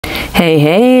Hey,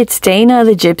 hey, it's Dana,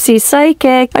 the Gypsy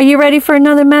Psychic. Are you ready for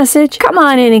another message? Come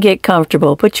on in and get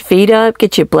comfortable. Put your feet up,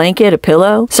 get you a blanket, a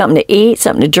pillow, something to eat,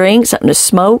 something to drink, something to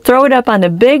smoke. Throw it up on the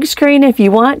big screen if you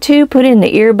want to. Put in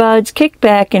the earbuds, kick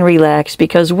back and relax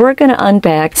because we're going to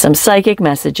unpack some psychic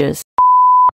messages.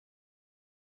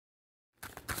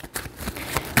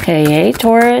 Hey, hey,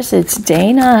 Taurus, it's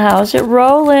Dana. How's it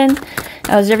rolling?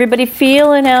 How's everybody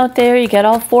feeling out there? You got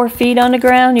all 4 feet on the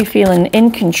ground? You feeling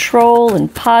in control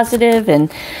and positive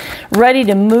and ready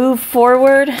to move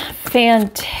forward?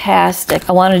 Fantastic.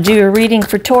 I want to do a reading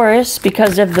for Taurus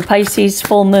because of the Pisces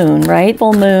full moon, right?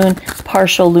 Full moon,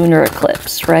 partial lunar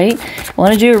eclipse, right? I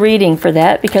want to do a reading for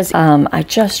that because I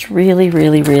just really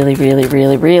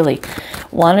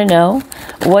want to know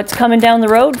what's coming down the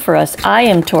road for us. I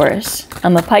am Taurus.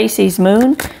 I'm a Pisces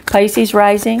moon, Pisces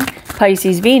rising,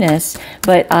 Pisces Venus,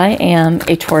 but I am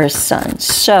a Taurus sun.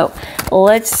 So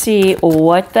let's see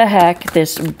what the heck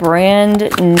this brand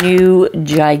new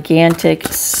gigantic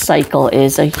cycle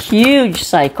is. A huge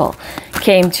cycle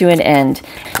came to an end.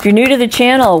 If you're new to the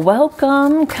channel,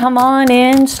 welcome. Come on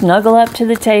in, snuggle up to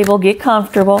the table, get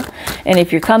comfortable. And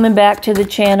if you're coming back to the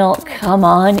channel, come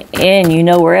on in. You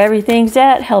know where everything's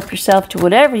at. Help yourself to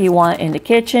whatever you want in the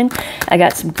kitchen. I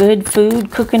got some good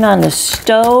food cooking on the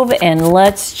stove, and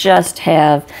let's just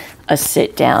have a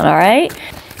sit down, all right?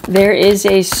 There is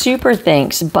a super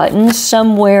thanks button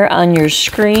somewhere on your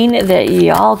screen that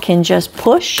y'all can just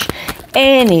push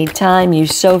anytime you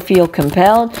so feel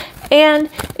compelled. And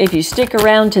if you stick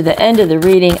around to the end of the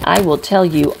reading, I will tell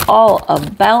you all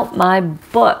about my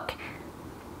book,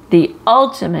 The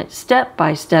Ultimate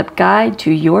Step-by-Step Guide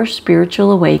to Your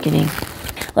Spiritual Awakening.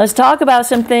 Let's talk about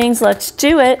some things. Let's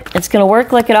do it. It's going to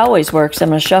work like it always works. I'm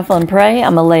going to shuffle and pray.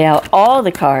 I'm going to lay out all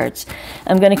the cards.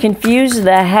 I'm going to confuse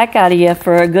the heck out of you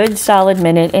for a good solid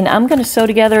minute, and I'm going to sew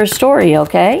together a story,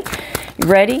 okay? You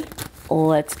ready?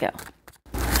 Let's go.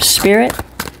 Spirit,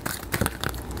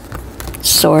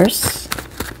 Source,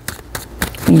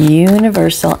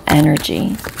 Universal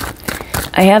Energy.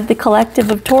 I have the collective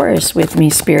of Taurus with me,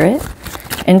 Spirit.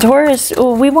 And Taurus,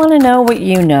 we want to know what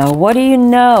you know. What do you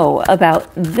know about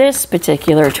this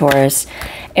particular Taurus?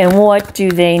 And what do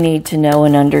they need to know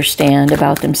and understand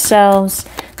about themselves,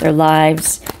 their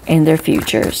lives, and their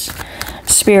futures?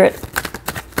 Spirit,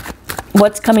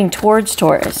 what's coming towards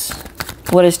Taurus?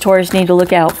 What does Taurus need to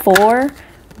look out for?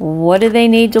 What do they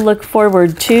need to look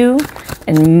forward to?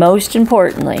 And most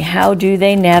importantly, how do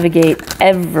they navigate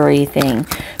everything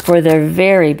for their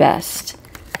very best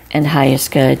and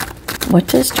highest good? What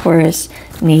does Taurus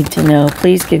need to know?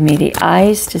 Please give me the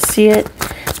eyes to see it,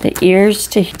 the ears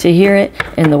to hear it,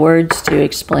 and the words to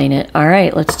explain it. All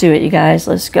right, let's do it, you guys.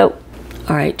 Let's go.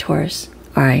 All right, Taurus.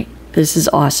 All right, this is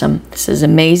awesome. This is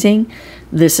amazing.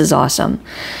 This is awesome.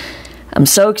 I'm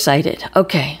so excited.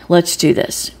 Okay, let's do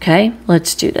this. Okay,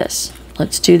 let's do this.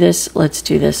 Let's do this. Let's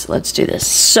do this. Let's do this.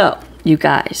 So, you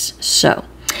guys,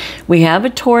 we have a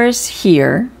Taurus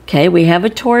here. Okay, we have a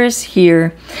Taurus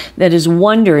here that is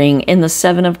wondering in the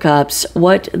 7 of Cups,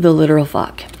 what the literal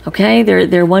fuck? Okay,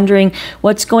 they're wondering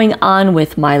what's going on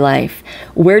with my life.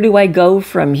 Where do I go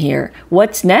from here?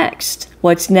 What's next?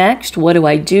 What's next? What do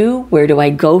I do? Where do I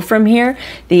go from here?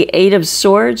 The 8 of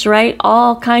Swords, right?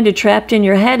 All kind of trapped in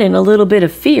your head in a little bit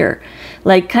of fear.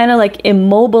 Like kind of like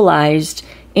immobilized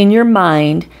in your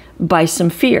mind by some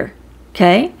fear.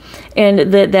 Okay?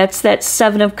 And that's that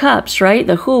 7 of Cups, right?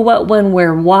 The who, what, when,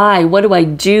 where, why. What do I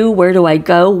do? Where do I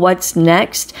go? What's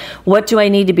next? What do I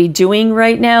need to be doing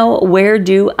right now? Where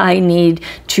do I need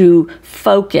to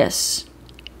focus?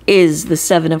 Is the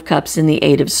 7 of Cups and the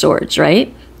 8 of Swords,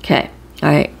 right? Okay. All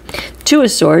right. 2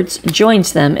 of Swords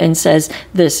joins them and says,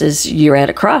 you're at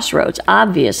a crossroads,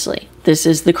 obviously. This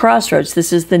is the crossroads.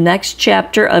 This is the next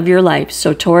chapter of your life.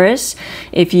 So Taurus,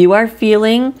 if you are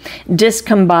feeling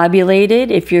discombobulated,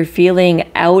 if you're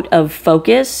feeling out of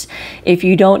focus, if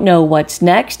you don't know what's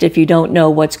next, if you don't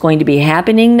know what's going to be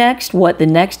happening next, what the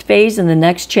next phase and the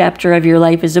next chapter of your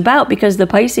life is about, because the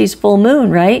Pisces full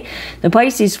moon, right? The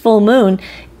Pisces full moon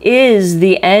is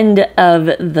the end of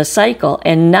the cycle,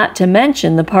 and not to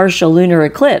mention the partial lunar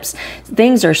eclipse.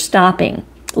 Things are stopping.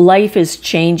 Life is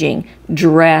changing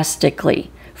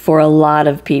drastically for a lot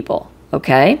of people,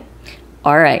 okay?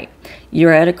 All right,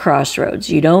 you're at a crossroads.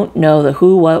 You don't know the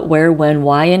who, what, where, when,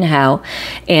 why, and how,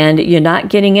 and you're not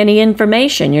getting any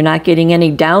information. You're not getting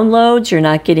any downloads. You're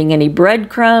not getting any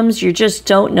breadcrumbs. You just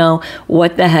don't know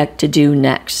what the heck to do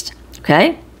next,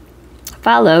 okay?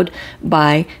 Followed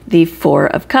by the 4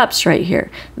 of Cups right here.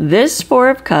 This 4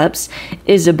 of Cups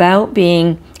is about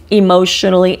being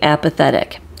emotionally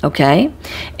apathetic. Okay?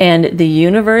 And the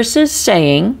universe is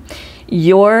saying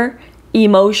your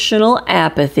emotional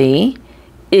apathy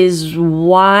is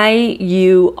why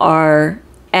you are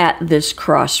at this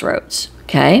crossroads.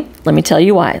 Okay, let me tell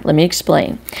you why. Let me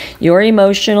explain. Your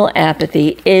emotional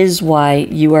apathy is why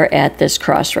you are at this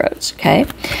crossroads. Okay,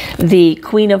 the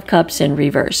Queen of Cups in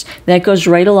reverse. That goes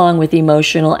right along with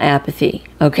emotional apathy.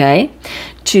 Okay,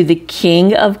 to the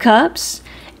King of Cups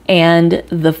and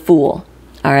the Fool.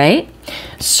 All right,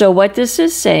 so what this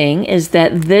is saying is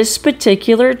that this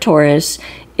particular Taurus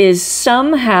is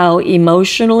somehow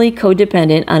emotionally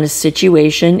codependent on a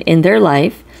situation in their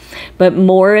life. But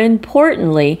more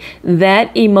importantly,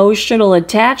 that emotional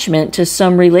attachment to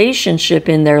some relationship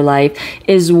in their life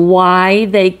is why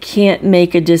they can't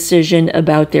make a decision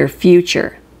about their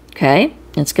future. Okay?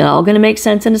 It's all going to make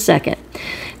sense in a second.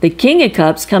 The King of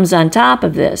Cups comes on top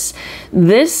of this.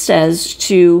 This says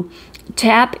to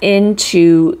tap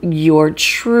into your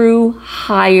true,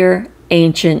 higher,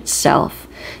 ancient self.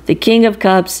 The King of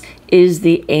Cups is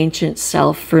the ancient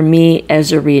self for me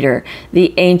as a reader.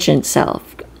 The ancient self.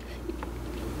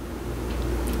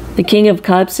 The King of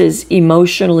Cups is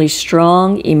emotionally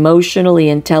strong, emotionally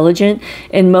intelligent,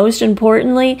 and most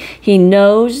importantly, he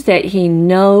knows that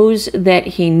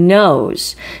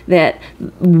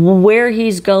where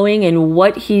he's going and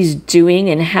what he's doing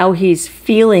and how he's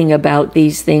feeling about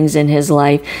these things in his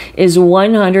life is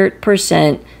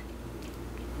 100%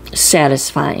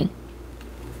 satisfying.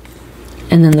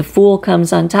 And then the Fool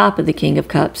comes on top of the King of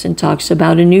Cups and talks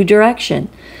about a new direction,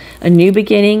 a new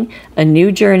beginning, a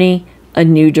new journey, a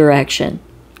new direction.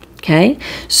 Okay,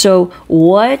 so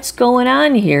what's going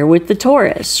on here with the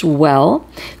Taurus? Well,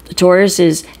 the Taurus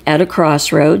is at a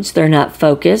crossroads. They're not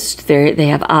focused. They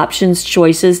have options,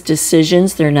 choices,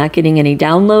 decisions. They're not getting any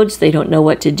downloads. They don't know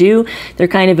what to do. They're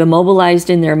kind of immobilized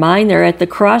in their mind. They're at the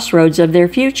crossroads of their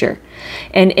future.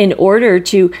 And in order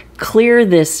to clear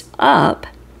this up,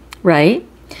 right,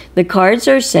 the cards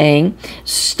are saying,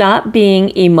 stop being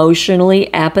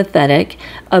emotionally apathetic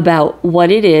about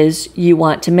what it is you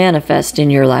want to manifest in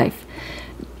your life.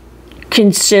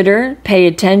 Consider, pay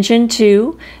attention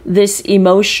to this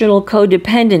emotional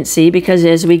codependency, because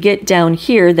as we get down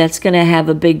here, that's going to have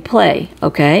a big play,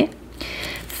 okay?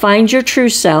 Find your true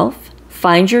self,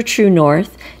 find your true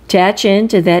north, attach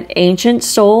into that ancient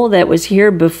soul that was here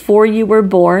before you were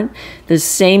born, the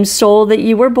same soul that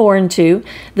you were born to,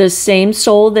 the same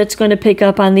soul that's going to pick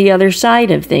up on the other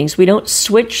side of things. We don't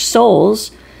switch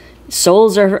souls.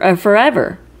 Souls are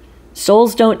forever.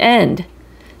 Souls don't end.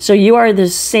 So you are the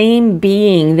same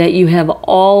being that you have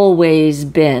always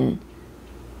been.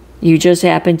 You just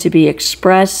happen to be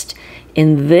expressed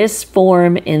in this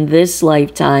form, in this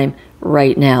lifetime,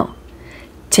 right now.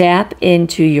 Tap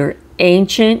into your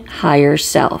ancient higher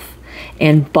self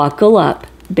and buckle up,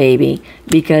 baby,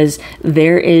 because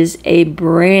there is a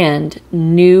brand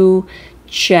new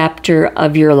chapter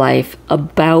of your life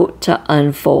about to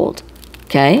unfold.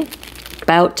 Okay?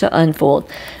 About to unfold.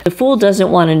 The Fool doesn't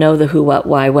want to know the who, what,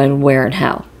 why, when, where, and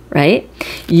how, right?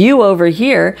 You over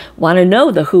here want to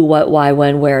know the who, what, why,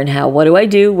 when, where, and how. What do I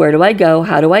do? Where do I go?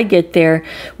 How do I get there?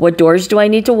 What doors do I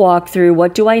need to walk through?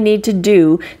 What do I need to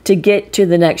do to get to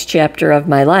the next chapter of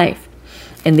my life?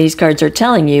 And these cards are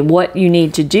telling you what you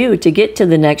need to do to get to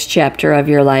the next chapter of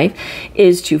your life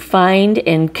is to find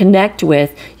and connect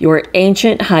with your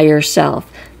ancient higher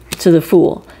self. To the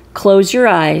Fool, close your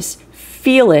eyes,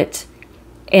 feel it,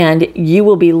 and you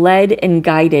will be led and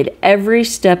guided every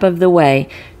step of the way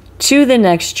to the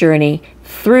next journey,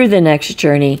 through the next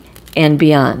journey, and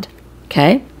beyond.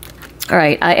 Okay? All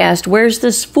right, I asked, where's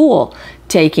this Fool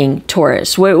taking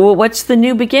Taurus? What's the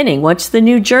new beginning? What's the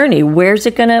new journey? Where's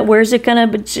it gonna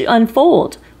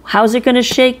unfold? How's it gonna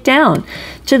shake down?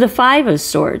 To the Five of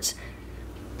Swords.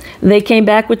 They came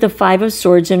back with the Five of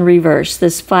Swords in reverse.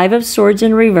 This Five of Swords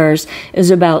in reverse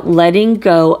is about letting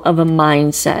go of a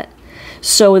mindset.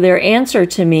 So their answer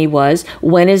to me was,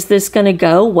 when is this going to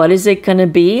go? What is it going to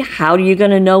be? How are you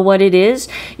going to know what it is?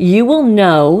 You will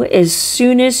know as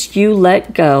soon as you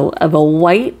let go of a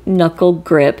white knuckle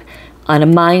grip on a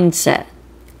mindset.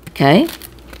 Okay?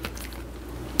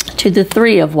 To the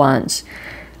Three of Wands.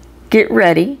 Get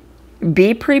ready.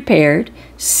 Be prepared.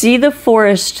 See the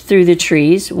forest through the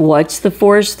trees. What's the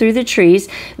forest through the trees?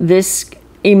 This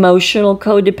emotional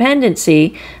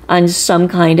codependency on some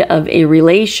kind of a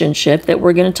relationship that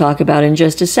we're going to talk about in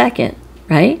just a second,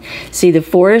 right? See the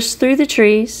forest through the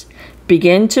trees.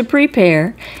 Begin to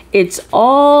prepare. It's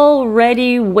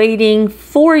already waiting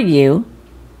for you,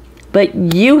 but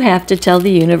you have to tell the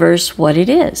universe what it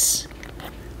is.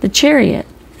 The Chariot.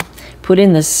 Put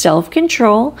in the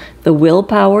self-control, the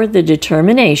willpower, the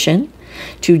determination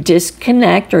to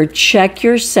disconnect or check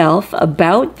yourself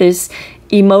about this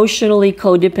emotionally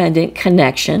codependent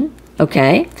connection,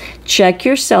 okay? Check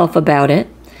yourself about it.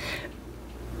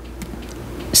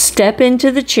 Step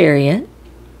into the chariot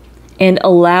and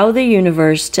allow the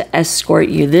universe to escort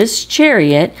you. This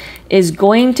chariot is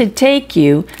going to take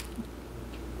you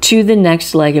to the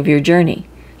next leg of your journey,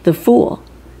 the Fool.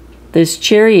 This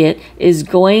chariot is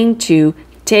going to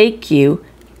take you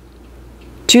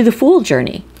to the Fool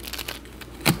journey.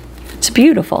 It's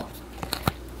beautiful.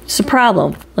 It's a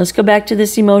problem. Let's go back to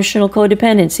this emotional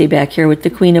codependency back here with the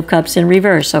Queen of Cups in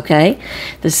reverse, okay?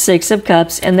 The Six of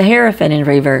Cups and the Hierophant in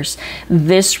reverse.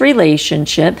 This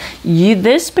relationship,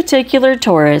 this particular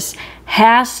Taurus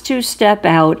has to step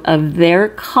out of their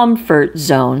comfort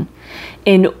zone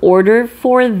in order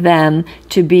for them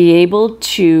to be able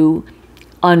to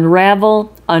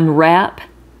unravel, unwrap,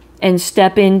 and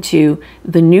step into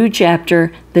the new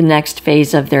chapter, the next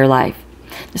phase of their life.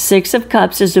 The Six of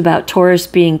Cups is about Taurus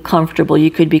being comfortable.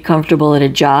 You could be comfortable at a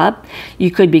job. You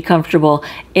could be comfortable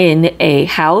in a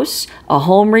house, a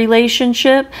home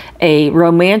relationship, a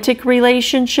romantic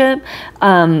relationship,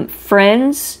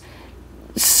 friends.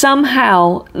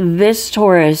 Somehow this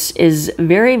Taurus is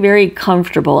very, very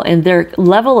comfortable, and their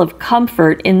level of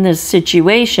comfort in this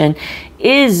situation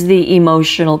is the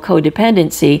emotional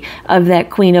codependency of that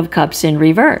Queen of Cups in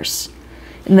reverse.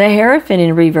 And the Hierophant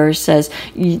in reverse says,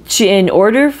 in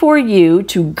order for you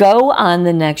to go on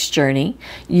the next journey,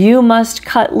 you must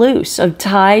cut loose of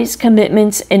ties,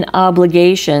 commitments, and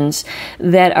obligations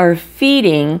that are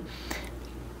feeding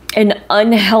an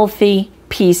unhealthy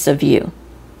piece of you.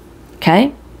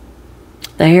 Okay?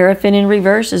 The Hierophant in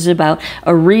reverse is about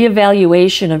a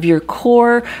reevaluation of your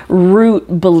core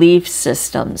root belief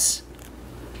systems.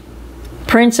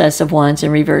 Princess of Wands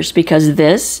in reverse, because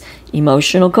this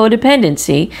emotional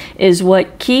codependency is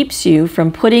what keeps you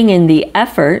from putting in the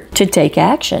effort to take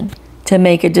action, to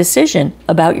make a decision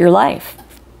about your life.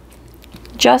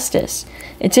 Justice.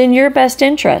 It's in your best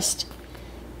interest.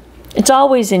 It's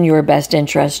always in your best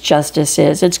interest, justice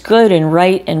is. It's good and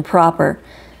right and proper.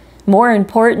 More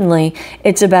importantly,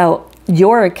 it's about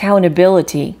your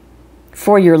accountability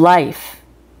for your life.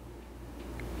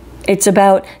 It's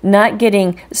about not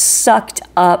getting sucked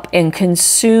up and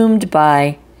consumed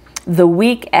by the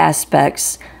weak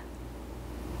aspects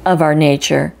of our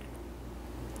nature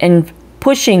and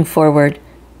pushing forward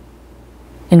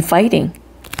and fighting.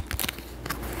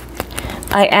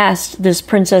 I asked this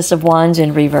Princess of Wands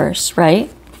in reverse,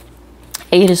 right?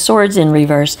 Eight of Swords in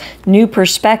reverse. New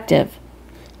perspective.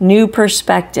 New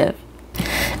perspective.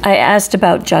 I asked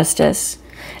about justice,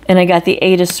 and I got the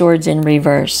Eight of Swords in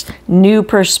reverse. New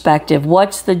perspective.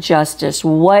 What's the justice?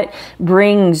 What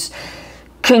brings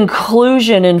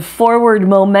conclusion and forward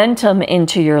momentum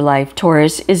into your life,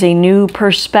 Taurus, is a new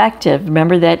perspective.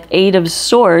 Remember that Eight of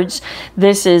Swords,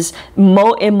 this is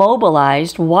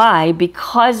immobilized. Why?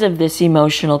 Because of this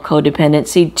emotional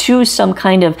codependency to some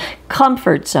kind of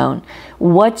comfort zone.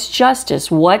 What's justice?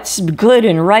 What's good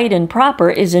and right and proper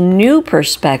is a new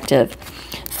perspective.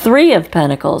 Three of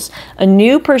Pentacles, a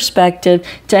new perspective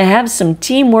to have some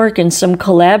teamwork and some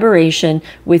collaboration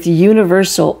with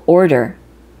universal order.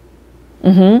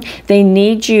 They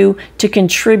need you to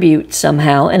contribute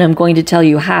somehow, and I'm going to tell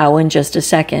you how in just a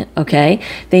second, okay?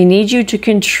 They need you to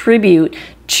contribute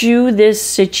to this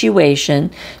situation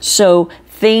so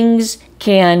things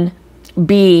can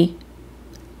be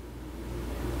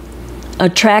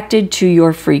attracted to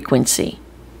your frequency.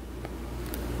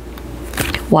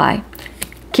 Why?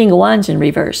 King of Wands in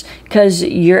reverse, because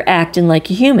you're acting like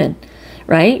a human,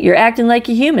 right? You're acting like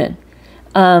a human.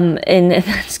 And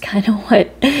that's kind of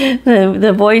what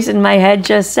the voice in my head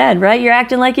just said, right? You're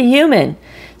acting like a human.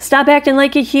 Stop acting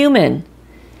like a human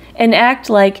and act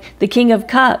like the King of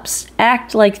Cups.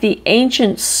 Act like the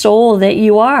ancient soul that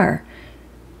you are.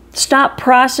 Stop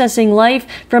processing life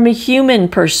from a human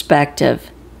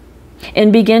perspective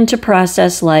and begin to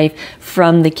process life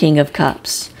from the King of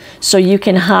Cups. So you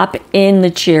can hop in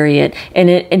the chariot and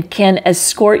it can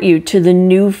escort you to the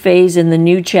new phase and the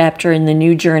new chapter and the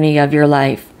new journey of your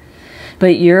life.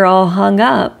 But you're all hung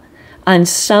up on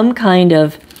some kind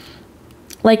of,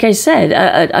 like I said,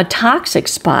 a toxic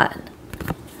spot.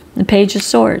 The Page of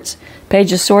Swords.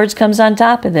 Page of Swords comes on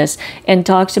top of this and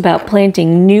talks about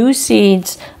planting new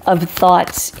seeds of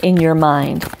thoughts in your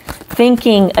mind.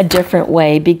 Thinking a different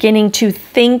way, beginning to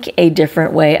think a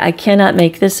different way. I cannot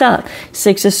make this up.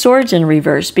 Six of Swords in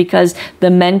reverse, because the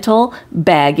mental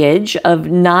baggage of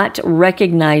not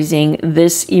recognizing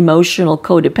this emotional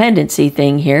codependency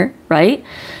thing here, right?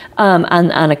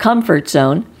 On a comfort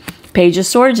zone. Page of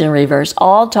Swords in reverse.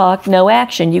 All talk, no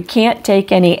action. You can't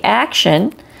take any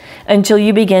action until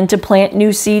you begin to plant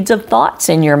new seeds of thoughts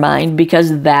in your mind,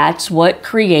 because that's what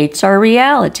creates our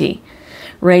reality.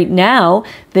 Right now,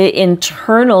 the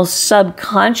internal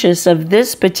subconscious of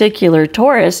this particular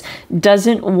Taurus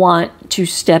doesn't want to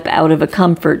step out of a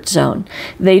comfort zone.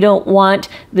 They don't want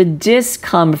the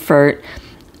discomfort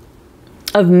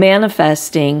of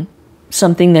manifesting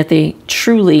something that they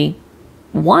truly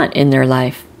want in their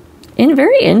life. And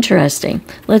very interesting.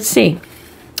 Let's see.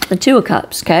 The Two of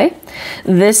Cups, okay?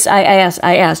 This, I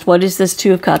asked, what is this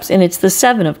Two of Cups? And it's the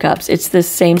Seven of Cups. It's the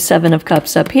same Seven of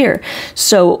Cups up here.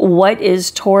 So what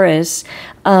is Taurus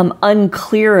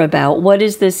unclear about? What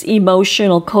is this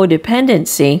emotional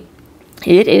codependency?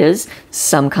 It is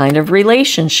some kind of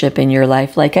relationship in your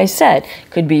life. Like I said,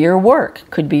 could be your work,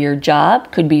 could be your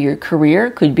job, could be your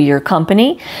career, could be your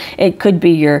company. It could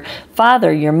be your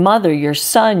father, your mother, your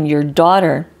son, your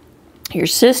daughter, your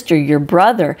sister, your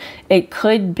brother. It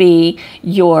could be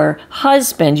your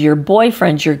husband, your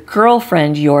boyfriend, your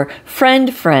girlfriend, your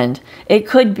friend. It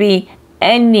could be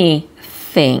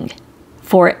anything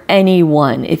for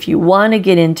anyone. If you want to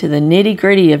get into the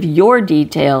nitty-gritty of your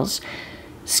details,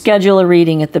 schedule a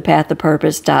reading at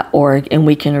thepathofpurpose.org and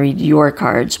we can read your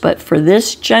cards. But for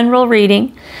this general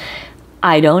reading,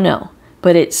 I don't know.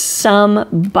 But it's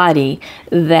somebody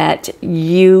that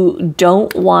you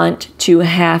don't want to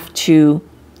have to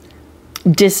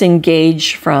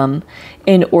disengage from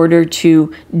in order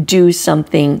to do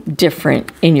something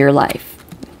different in your life.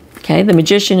 Okay, the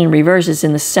Magician in reverse is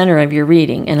in the center of your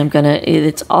reading, and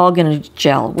it's all gonna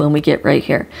gel when we get right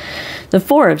here. The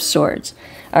Four of Swords.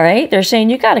 All right, they're saying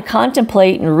you got to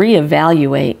contemplate and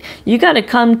reevaluate. You got to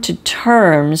come to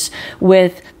terms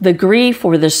with the grief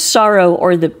or the sorrow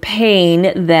or the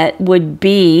pain that would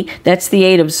be, that's the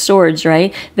Eight of Swords,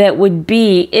 right? That would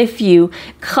be if you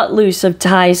cut loose of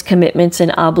ties, commitments,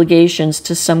 and obligations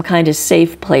to some kind of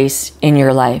safe place in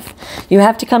your life. You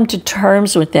have to come to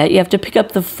terms with that. You have to pick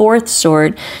up the fourth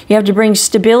sword. You have to bring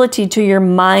stability to your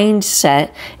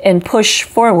mindset and push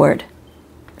forward.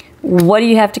 What do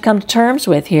you have to come to terms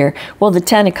with here? Well, the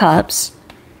Ten of Cups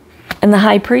and the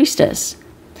High Priestess.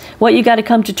 What you got to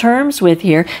come to terms with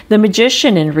here, the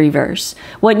Magician in reverse.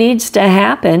 What needs to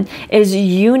happen is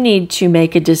you need to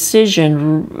make a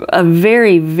decision, a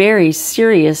very, very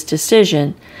serious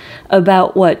decision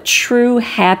about what true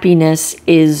happiness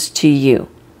is to you.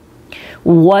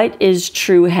 What is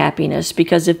true happiness?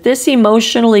 Because if this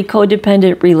emotionally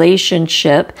codependent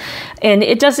relationship, and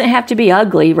it doesn't have to be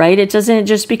ugly, right? It doesn't,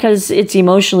 just because it's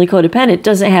emotionally codependent, it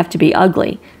doesn't have to be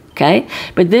ugly, okay?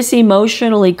 But this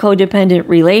emotionally codependent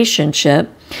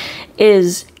relationship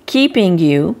is keeping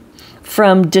you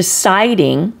from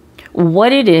deciding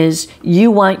what it is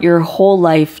you want your whole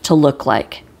life to look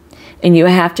like. And you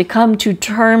have to come to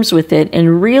terms with it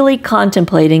and really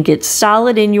contemplate and get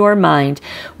solid in your mind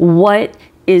what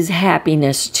is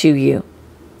happiness to you.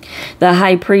 The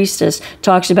High Priestess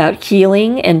talks about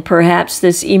healing, and perhaps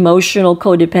this emotional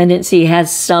codependency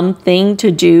has something to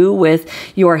do with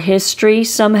your history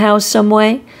somehow, some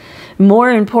way. More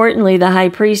importantly, the High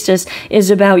Priestess is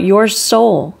about your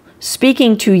soul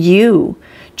speaking to you,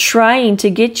 trying to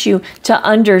get you to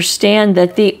understand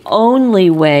that the only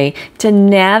way to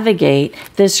navigate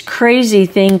this crazy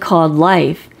thing called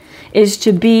life is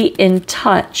to be in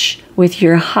touch with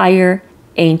your higher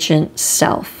ancient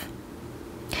self.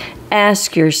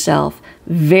 Ask yourself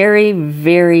very,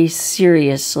 very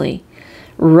seriously.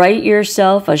 Write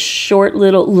yourself a short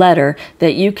little letter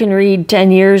that you can read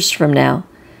 10 years from now.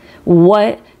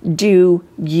 What do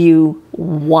you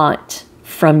want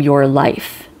from your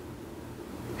life?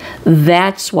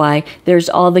 That's why there's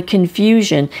all the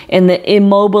confusion and the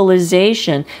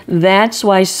immobilization. That's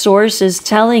why Source is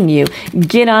telling you,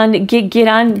 get on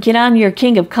your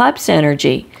King of Cups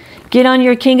energy. Get on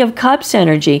your King of Cups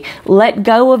energy. Let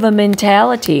go of a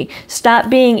mentality. Stop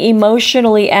being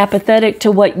emotionally apathetic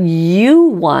to what you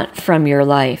want from your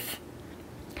life.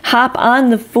 Hop on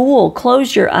the Fool.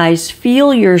 Close your eyes.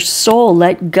 Feel your soul.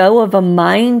 Let go of a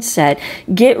mindset.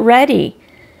 Get ready.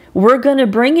 We're going to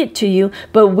bring it to you,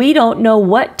 but we don't know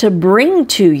what to bring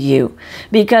to you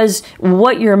because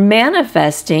what you're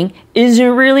manifesting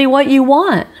isn't really what you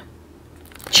want.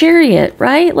 Chariot,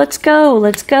 right? Let's go,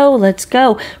 let's go, let's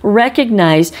go.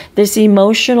 Recognize this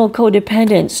emotional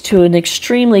codependence to an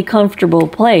extremely comfortable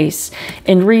place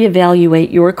and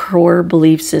reevaluate your core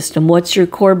belief system. What's your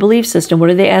core belief system? What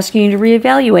are they asking you to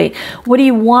reevaluate? What do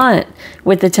you want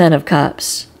with the Ten of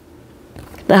Cups?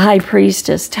 The High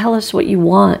Priestess. Tell us what you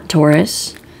want,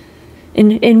 Taurus,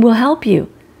 and we'll help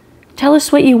you. Tell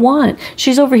us what you want.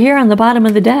 She's over here on the bottom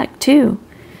of the deck, too.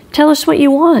 Tell us what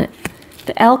you want.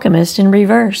 The Alchemist in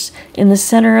reverse in the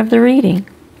center of the reading.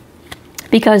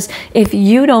 Because if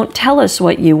you don't tell us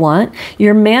what you want,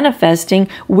 you're manifesting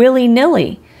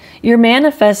willy-nilly. You're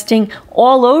manifesting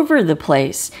all over the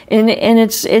place. And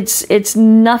it's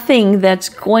nothing that's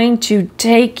going to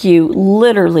take you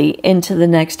literally into the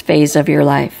next phase of your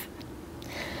life.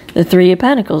 The Three of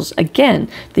Pentacles, again,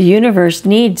 the universe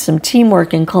needs some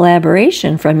teamwork and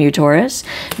collaboration from you, Taurus.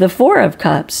 The Four of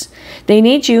Cups, they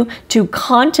need you to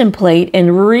contemplate and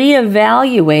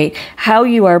reevaluate how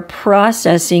you are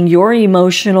processing your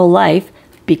emotional life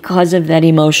because of that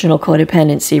emotional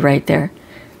codependency right there.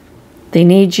 They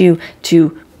need you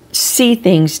to see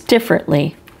things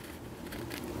differently.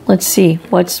 Let's see,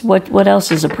 what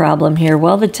else is a problem here?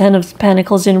 Well, the Ten of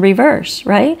Pentacles in reverse,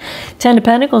 right? Ten of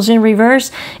Pentacles in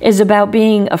reverse is about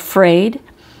being afraid.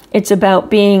 It's about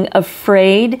being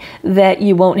afraid that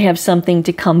you won't have something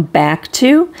to come back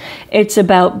to. It's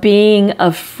about being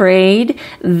afraid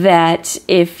that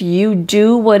if you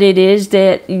do what it is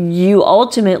that you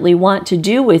ultimately want to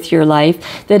do with your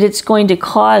life, that it's going to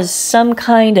cause some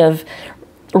kind of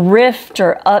rift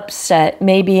or upset,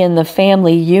 maybe in the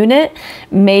family unit,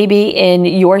 maybe in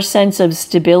your sense of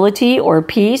stability or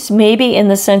peace, maybe in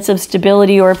the sense of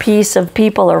stability or peace of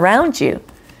people around you.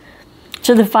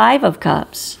 To the Five of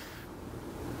Cups.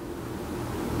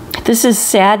 This is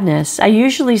sadness. I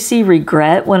usually see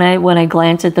regret when I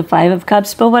glance at the Five of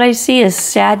Cups, but what I see is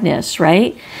sadness,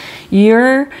 right?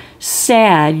 You're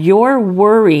sad, you're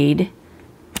worried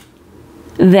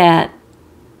that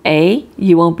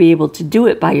you won't be able to do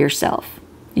it by yourself.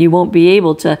 You won't be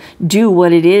able to do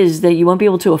what it is that you won't be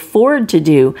able to afford to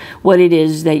do what it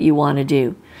is that you want to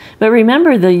do. But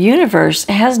remember, the universe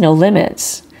has no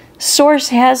limits. Source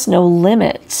has no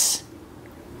limits.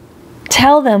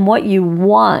 Tell them what you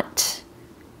want.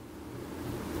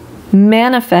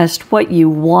 Manifest what you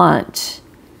want.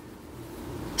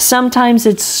 Sometimes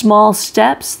it's small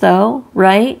steps, though,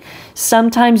 right?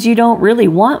 Sometimes you don't really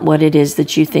want what it is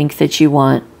that you think that you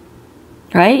want.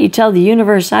 Right? You tell the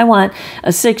universe, I want a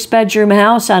 6-bedroom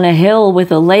house on a hill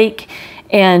with a lake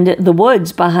and the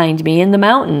woods behind me and the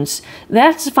mountains.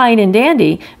 That's fine and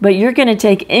dandy, but you're going to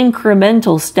take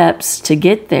incremental steps to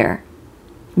get there.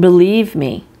 Believe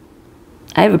me.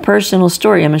 I have a personal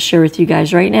story I'm going to share with you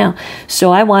guys right now.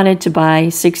 So I wanted to buy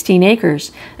 16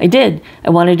 acres. I did. I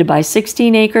wanted to buy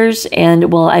 16 acres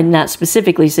and, well, not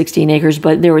specifically 16 acres,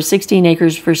 but there were 16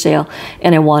 acres for sale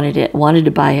and I wanted it. Wanted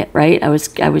to buy it, right? I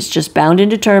was just bound and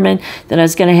determined that I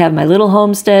was going to have my little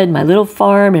homestead, my little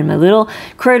farm, and my little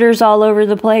critters all over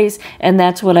the place, and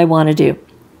that's what I want to do.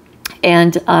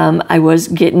 And I was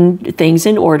getting things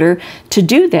in order to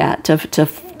do that,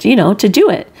 to do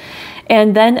it.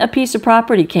 And then a piece of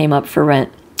property came up for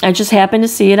rent. I just happened to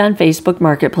see it on Facebook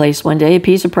Marketplace one day. A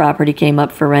piece of property came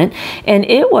up for rent. And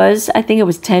it was, I think it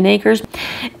was 10 acres.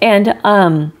 And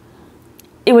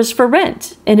it was for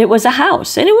rent. And it was a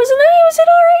house. And it was an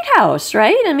all right house,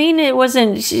 right? I mean, it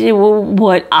wasn't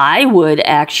what I would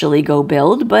actually go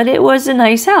build, but it was a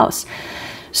nice house.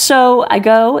 So I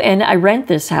go and I rent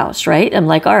this house, right? I'm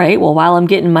like, all right, well, while I'm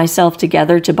getting myself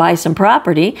together to buy some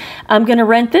property, I'm going to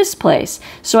rent this place.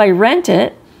 So I rent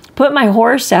it, put my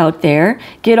horse out there,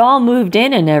 get all moved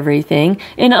in and everything.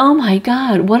 And oh my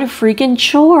God, what a freaking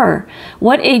chore.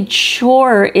 What a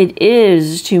chore it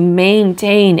is to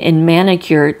maintain and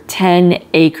manicure 10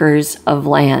 acres of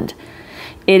land.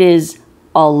 It is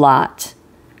a lot.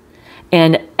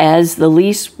 And as the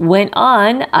lease went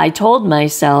on, I told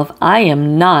myself, I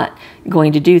am not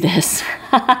going to do this.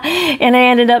 And I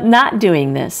ended up not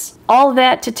doing this. All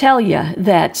that to tell you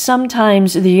that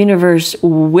sometimes the universe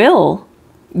will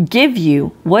give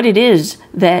you what it is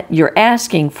that you're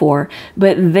asking for,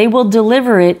 but they will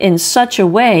deliver it in such a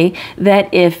way that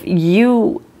if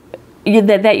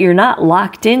that you're not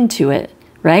locked into it.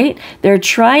 Right? They're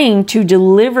trying to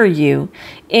deliver you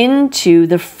into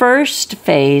the first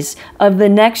phase of the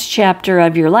next chapter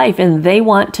of your life, and they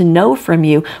want to know from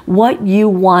you what you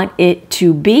want it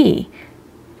to be.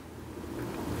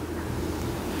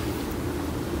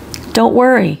 Don't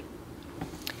worry.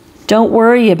 Don't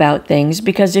worry about things,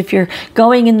 because if you're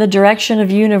going in the direction of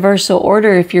universal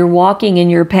order, if you're walking in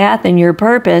your path and your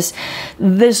purpose,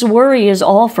 this worry is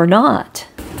all for naught.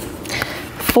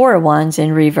 Four of Wands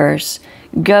in reverse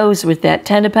goes with that.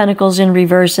 10 of Pentacles in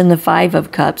reverse and the 5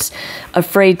 of Cups.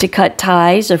 Afraid to cut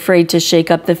ties, afraid to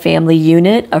shake up the family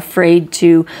unit, afraid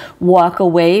to walk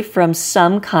away from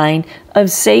some kind of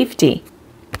safety.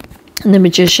 And the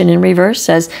Magician in reverse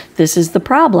says, this is the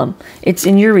problem. It's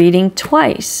in your reading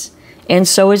twice. And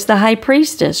so is the High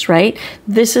Priestess, right?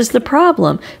 This is the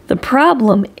problem. The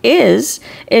problem is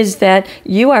that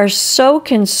you are so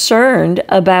concerned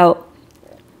about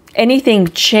anything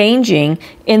changing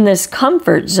in this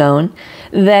comfort zone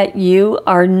that you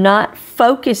are not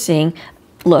focusing.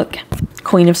 Look,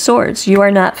 Queen of Swords, you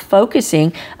are not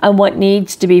focusing on what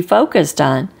needs to be focused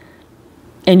on.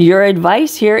 And your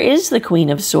advice here is the Queen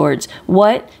of Swords.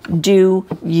 What do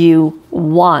you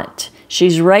want?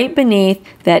 She's right beneath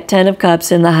that Ten of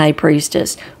Cups and the High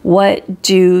Priestess. What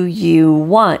do you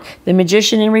want? The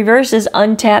Magician in reverse is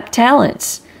untapped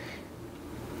talents.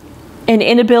 An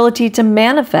inability to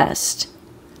manifest.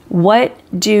 What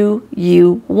do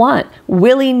you want?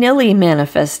 Willy-nilly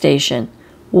manifestation.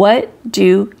 What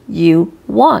do you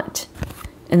want?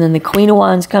 And then the Queen of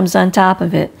Wands comes on top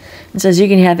of it and says you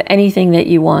can have anything that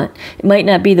you want. It might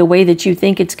not be the way that you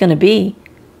think it's going to be,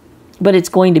 but it's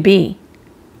going to be.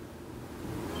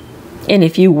 And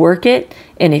if you work it,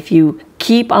 and if you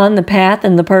keep on the path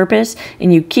and the purpose,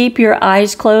 and you keep your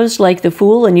eyes closed like the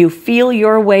Fool, and you feel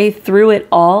your way through it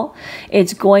all,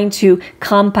 it's going to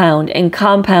compound and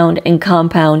compound and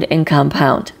compound and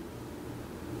compound.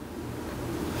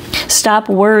 Stop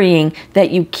worrying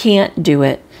that you can't do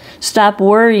it. Stop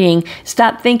worrying.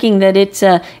 Stop thinking that it's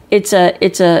a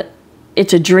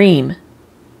dream.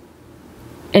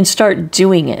 And start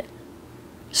doing it.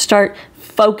 Start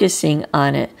focusing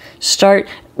on it. Start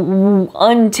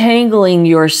untangling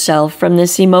yourself from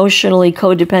this emotionally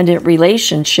codependent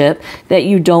relationship that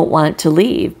you don't want to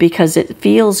leave because it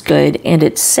feels good and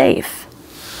it's safe.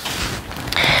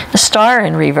 The Star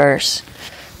in reverse.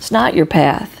 It's not your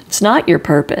path. It's not your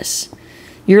purpose.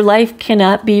 Your life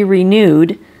cannot be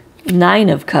renewed, Nine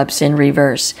of Cups in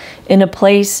reverse, in a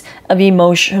place of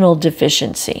emotional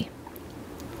deficiency.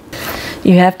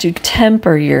 You have to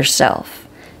temper yourself.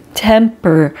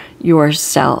 Temper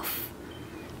yourself.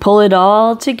 Pull it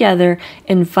all together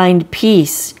and find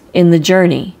peace in the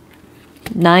journey.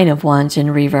 Nine of Wands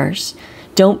in reverse.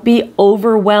 Don't be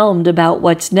overwhelmed about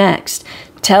what's next.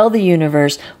 Tell the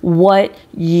universe what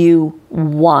you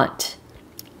want.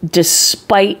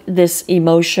 Despite this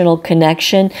emotional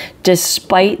connection,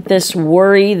 despite this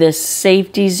worry, this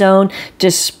safety zone,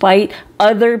 despite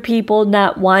other people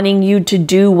not wanting you to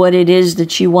do what it is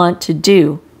that you want to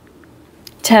do,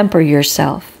 temper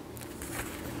yourself.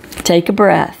 Take a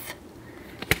breath.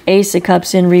 Ace of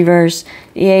Cups in reverse,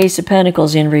 the Ace of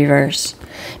Pentacles in reverse.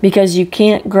 Because you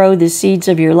can't grow the seeds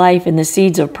of your life and the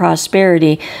seeds of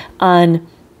prosperity on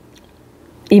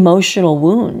emotional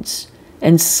wounds.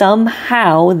 And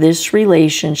somehow this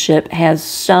relationship has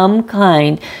some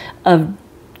kind of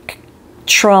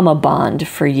trauma bond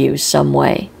for you some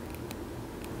way.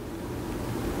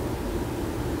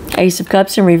 Ace of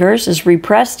Cups in reverse is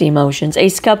repressed emotions.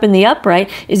 Ace of Cups in the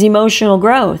upright is emotional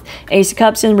growth. Ace of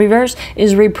Cups in reverse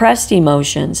is repressed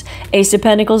emotions. Ace of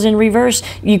Pentacles in reverse,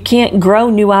 you can't grow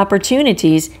new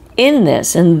opportunities in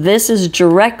this, and this is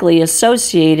directly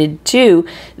associated to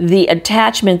the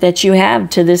attachment that you have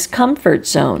to this comfort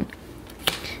zone.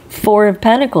 Four of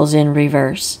Pentacles in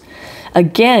reverse.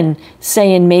 Again,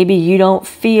 saying maybe you don't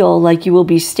feel like you will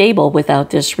be stable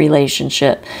without this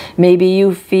relationship. Maybe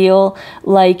you feel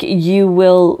like you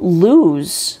will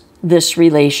lose this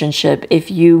relationship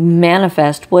if you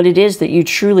manifest what it is that you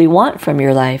truly want from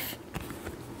your life.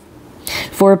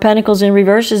 Four of Pentacles in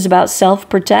reverse is about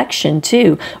self-protection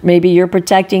too. Maybe you're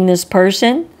protecting this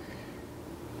person.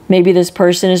 Maybe this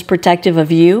person is protective of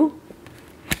you.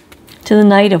 To the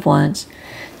Knight of Wands.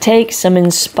 Take some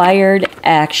inspired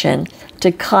action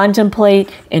to contemplate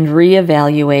and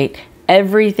reevaluate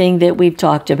everything that we've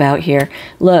talked about here.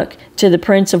 Look, to the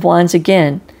Prince of Wands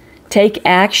again. Take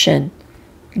action.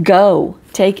 Go.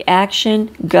 Take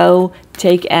action. Go.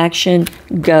 Take action.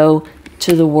 Go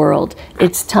to the world.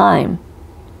 It's time.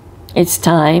 It's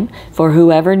time for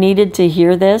whoever needed to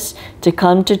hear this to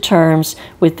come to terms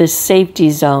with this safety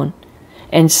zone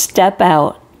and step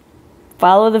out.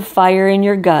 Follow the fire in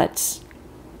your guts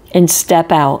and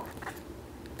step out.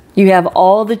 You have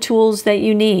all the tools that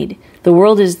you need. The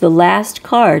World is the last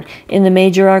card in the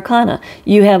major arcana.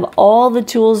 You have all the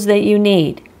tools that you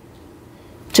need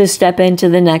to step into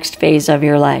the next phase of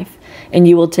your life. And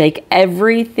you will take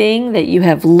everything that you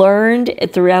have learned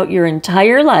throughout your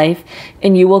entire life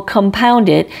and you will compound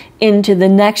it into the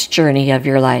next journey of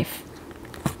your life.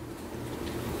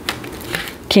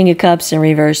 King of Cups in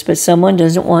reverse, but someone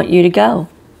doesn't want you to go.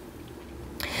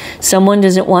 Someone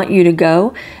doesn't want you to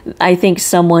go. I think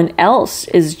someone else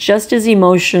is just as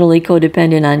emotionally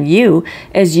codependent on you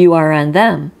as you are on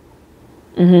them.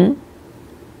 To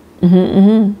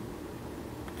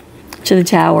the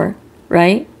Tower,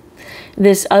 right?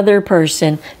 This other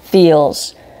person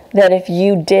feels that if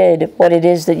you did what it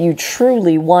is that you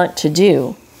truly want to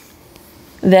do,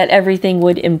 that everything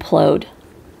would implode,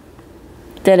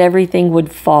 that everything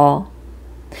would fall.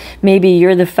 Maybe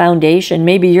you're the foundation.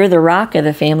 Maybe you're the rock of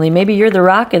the family. Maybe you're the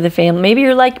rock of the family. Maybe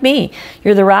you're like me.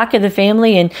 You're the rock of the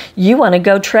family and you want to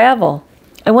go travel.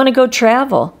 I want to go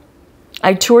travel.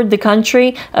 I toured the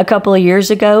country a couple of years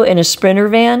ago in a Sprinter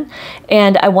van,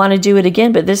 and I want to do it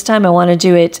again, but this time I want to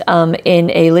do it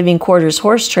in a living quarters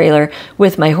horse trailer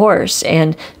with my horse,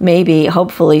 and maybe,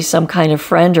 hopefully, some kind of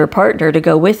friend or partner to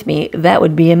go with me. That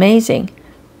would be amazing.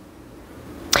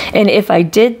 And if I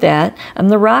did that, I'm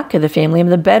the rock of the family. I'm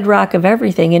the bedrock of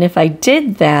everything. And if I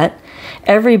did that,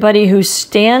 everybody who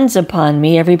stands upon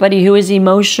me, everybody who is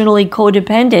emotionally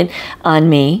codependent on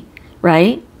me,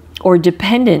 right, or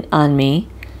dependent on me,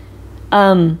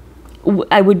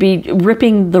 I would be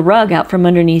ripping the rug out from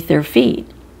underneath their feet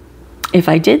if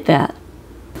I did that.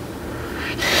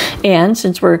 And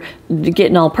since we're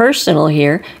getting all personal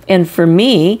here, and for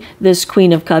me, this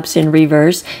Queen of Cups in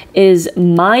reverse is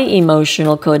my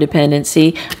emotional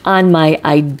codependency on my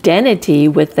identity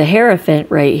with the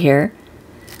Hierophant right here,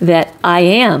 that I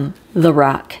am the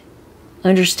rock.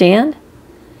 Understand?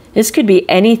 This could be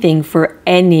anything for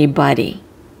anybody.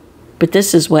 But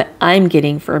this is what I'm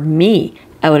getting for me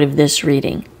out of this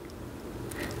reading.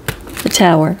 The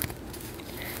Tower.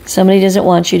 Somebody doesn't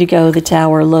want you to go the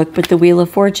Tower. Look, but the Wheel of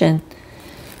Fortune.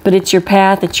 But it's your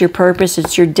path, it's your purpose,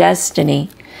 it's your destiny.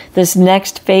 This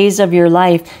next phase of your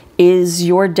life is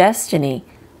your destiny.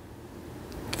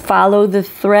 Follow the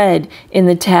thread in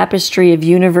the tapestry of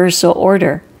universal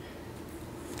order.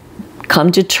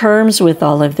 Come to terms with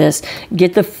all of this.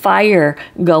 Get the fire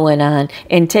going on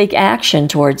and take action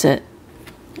towards it.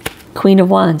 Queen of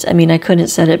Wands. I mean, I couldn't have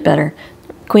said it better.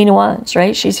 Queen of Wands,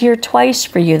 right? She's here twice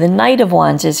for you. The Knight of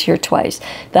Wands is here twice.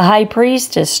 The High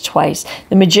Priestess twice.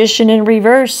 The Magician in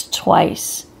reverse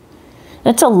twice.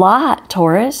 That's a lot,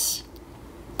 Taurus.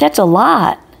 That's a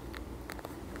lot.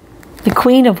 The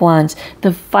Queen of Wands,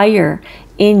 the fire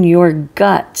in your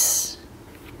guts.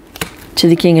 To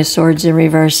the King of Swords in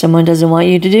reverse. Someone doesn't want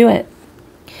you to do it.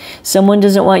 Someone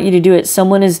doesn't want you to do it.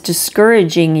 Someone is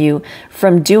discouraging you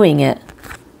from doing it.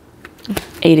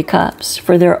 Eight of Cups.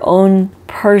 For their own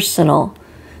personal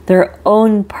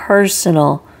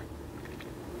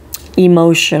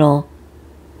emotional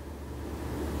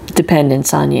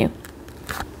dependence on you.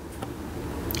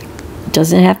 It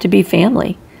doesn't have to be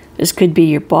family. This could be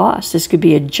your boss. This could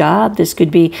be a job. This could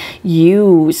be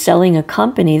you selling a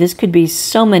company. This could be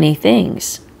so many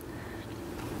things.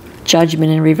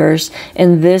 Judgment in reverse.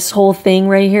 And this whole thing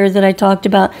right here that I talked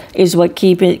about is what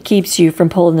keeps you from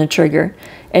pulling the trigger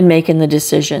and making the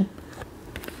decision.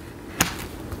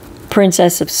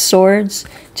 Princess of Swords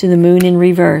to the Moon in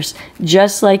reverse.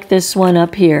 Just like this one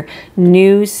up here.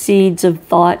 New seeds of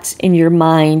thoughts in your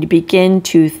mind. Begin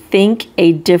to think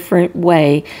a different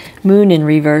way. Moon in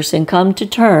reverse. And come to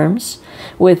terms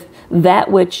with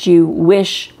that which you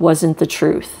wish wasn't the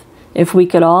truth. If we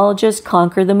could all just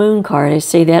conquer the Moon card. I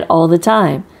say that all the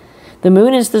time. The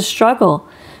Moon is the struggle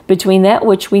between that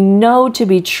which we know to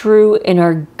be true in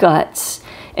our guts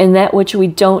and that which we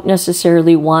don't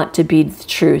necessarily want to be the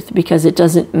truth because it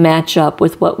doesn't match up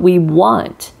with what we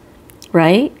want,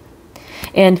 right?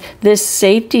 And this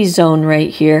safety zone right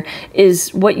here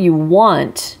is what you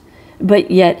want,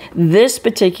 but yet this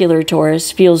particular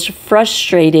Taurus feels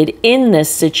frustrated in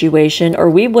this situation, or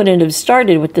we wouldn't have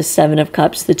started with the Seven of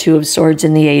Cups, the Two of Swords,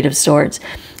 and the Eight of Swords.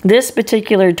 This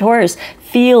particular Taurus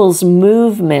feels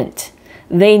movement.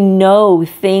 They know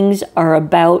things are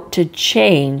about to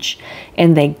change,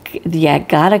 and they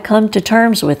gotta come to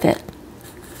terms with it.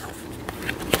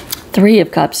 Three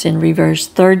of Cups in reverse,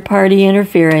 third-party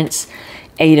interference,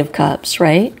 Eight of Cups,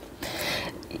 right?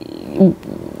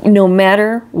 No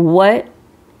matter what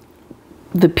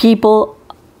the people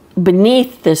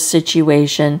beneath this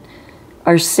situation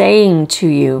are saying to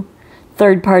you,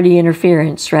 third-party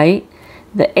interference, right?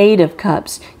 The Eight of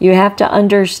Cups. You have to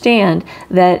understand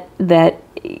that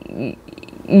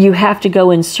you have to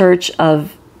go in search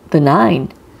of the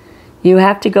Nine. You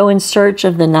have to go in search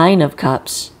of the Nine of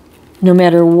Cups. No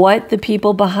matter what the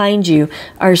people behind you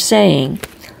are saying.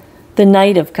 The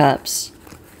Knight of Cups.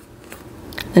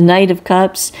 The Knight of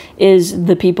Cups is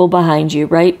the people behind you,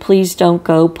 right? Please don't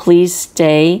go. Please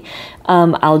stay.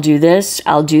 I'll do this.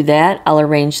 I'll do that. I'll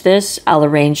arrange this. I'll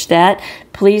arrange that.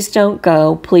 Please don't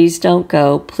go. Please don't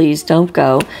go. Please don't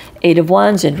go. Eight of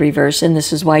Wands in reverse, and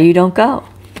this is why you don't go.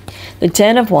 The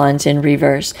Ten of Wands in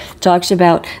reverse talks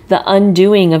about the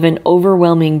undoing of an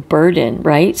overwhelming burden,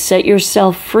 right? Set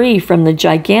yourself free from the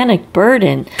gigantic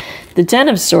burden. The Ten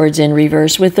of Swords in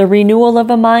reverse with the renewal of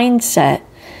a mindset.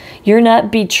 You're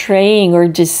not betraying or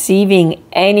deceiving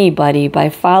anybody by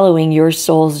following your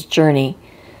soul's journey.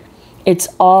 It's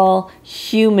all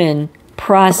human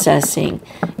processing.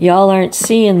 Y'all aren't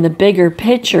seeing the bigger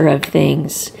picture of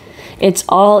things. It's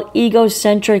all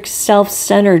egocentric,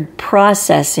 self-centered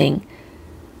processing.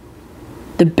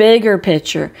 The bigger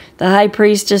picture, the high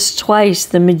priestess twice,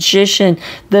 the magician,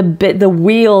 the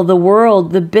wheel, the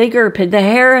world, the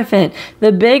Hierophant,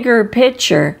 the bigger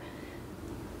picture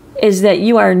is that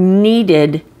you are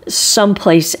needed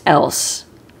someplace else.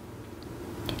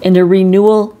 And a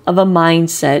renewal of a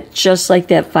mindset, just like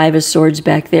that Five of Swords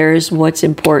back there, is what's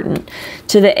important.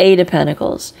 To the Eight of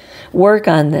Pentacles, work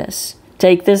on this.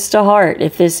 Take this to heart.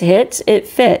 If this hits, it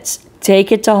fits.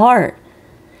 Take it to heart.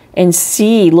 And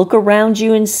see, look around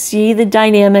you and see the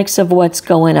dynamics of what's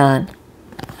going on.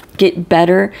 Get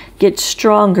better, get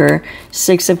stronger.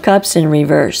 Six of Cups in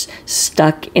reverse,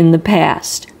 stuck in the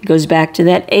past. Goes back to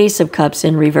that Ace of Cups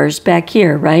in reverse back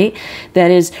here, right?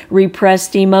 That is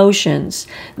repressed emotions.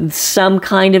 Some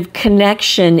kind of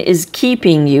connection is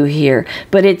keeping you here,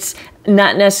 but it's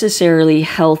not necessarily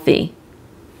healthy.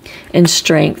 And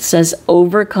Strength says,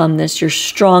 overcome this. You're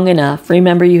strong enough.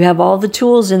 Remember, you have all the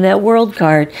tools in that World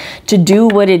card to do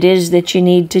what it is that you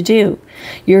need to do.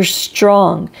 You're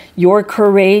strong. You're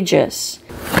courageous.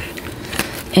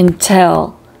 And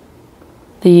tell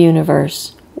the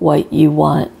universe what you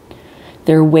want.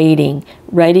 They're waiting,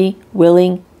 ready,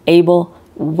 willing, able,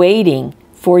 waiting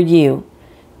for you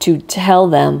to tell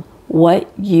them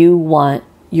what you want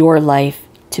your life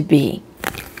to be.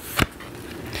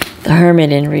 The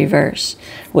Hermit in reverse,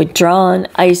 withdrawn,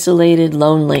 isolated,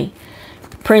 lonely.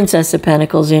 Princess of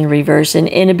Pentacles in reverse, an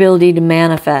inability to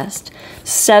manifest.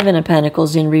 Seven of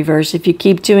Pentacles in reverse. If you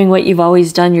keep doing what you've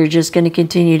always done, you're just going to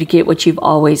continue to get what you've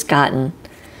always gotten.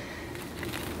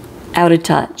 Out of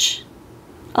touch.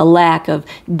 A lack of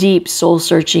deep soul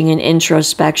searching and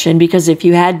introspection, because if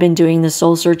you had been doing the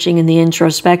soul searching and the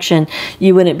introspection,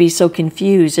 you wouldn't be so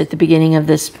confused at the beginning of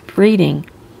this reading.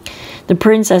 The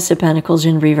Princess of Pentacles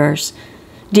in reverse.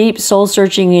 Deep soul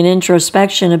searching and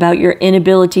introspection about your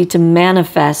inability to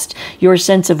manifest your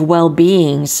sense of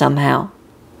well-being somehow.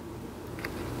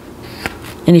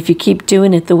 And if you keep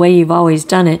doing it the way you've always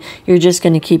done it, you're just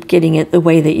going to keep getting it the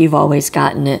way that you've always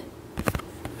gotten it.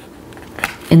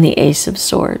 And the Ace of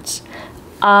Swords.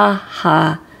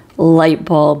 Aha, light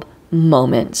bulb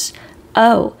moments.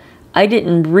 Oh, I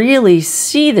didn't really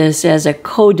see this as a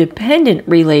codependent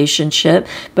relationship,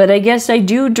 but I guess I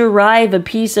do derive a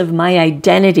piece of my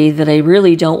identity that I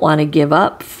really don't want to give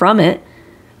up from it.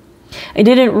 I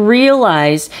didn't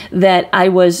realize that I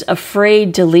was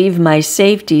afraid to leave my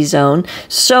safety zone,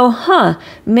 so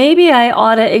maybe I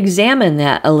ought to examine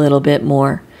that a little bit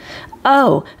more.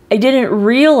 Oh, I didn't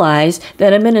realize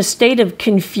that I'm in a state of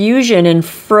confusion and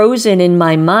frozen in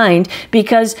my mind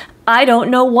because I don't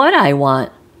know what I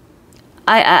want.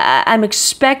 I'm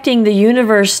expecting the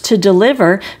universe to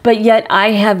deliver, but yet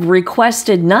I have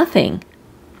requested nothing.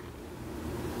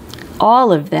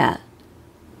 All of that.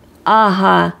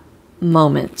 Aha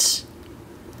moments.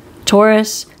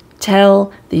 Taurus,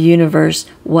 tell the universe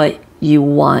what you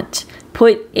want.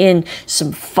 Put in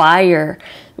some fire.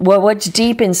 What's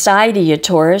deep inside of you,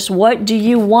 Taurus? What do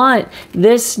you want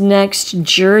this next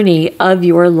journey of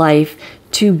your life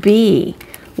to be?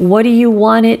 What do you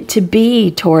want it to be,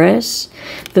 Taurus?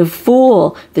 The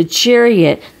Fool, the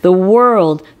Chariot, the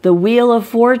World, the Wheel of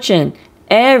Fortune.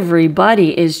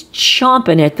 Everybody is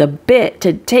chomping at the bit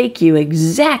to take you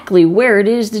exactly where it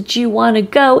is that you want to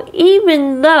go,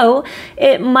 even though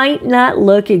it might not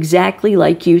look exactly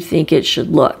like you think it should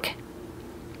look.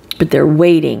 But they're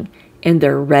waiting, and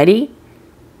they're ready,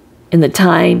 and the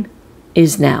time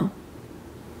is now.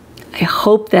 I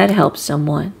hope that helps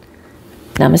someone.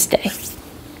 Namaste.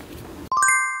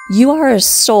 You are a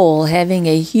soul having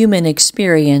a human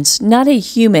experience, not a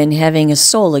human having a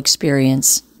soul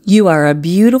experience. You are a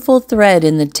beautiful thread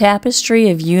in the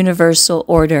tapestry of universal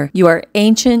order. You are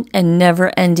ancient and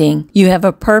never-ending. You have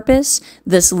a purpose,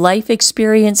 this life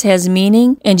experience has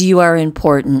meaning, and you are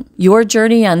important. Your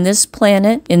journey on this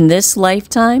planet, in this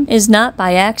lifetime, is not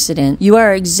by accident. You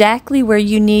are exactly where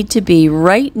you need to be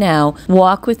right now.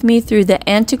 Walk with me through the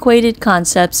antiquated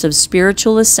concepts of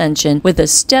spiritual ascension with a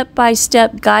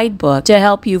step-by-step guidebook to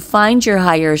help you find your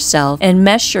higher self and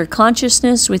mesh your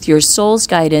consciousness with your soul's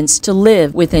guidance to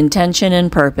live with intention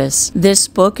and purpose. This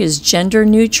book is gender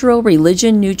neutral,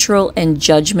 religion neutral, and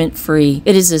judgment free.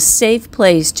 It is a safe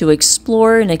place to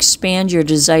explore and expand your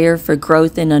desire for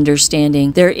growth and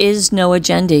understanding. There is no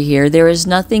agenda here. There is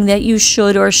nothing that you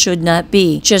should or should not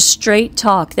be. Just straight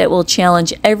talk that will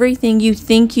challenge everything you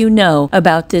think you know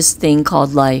about this thing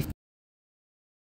called life.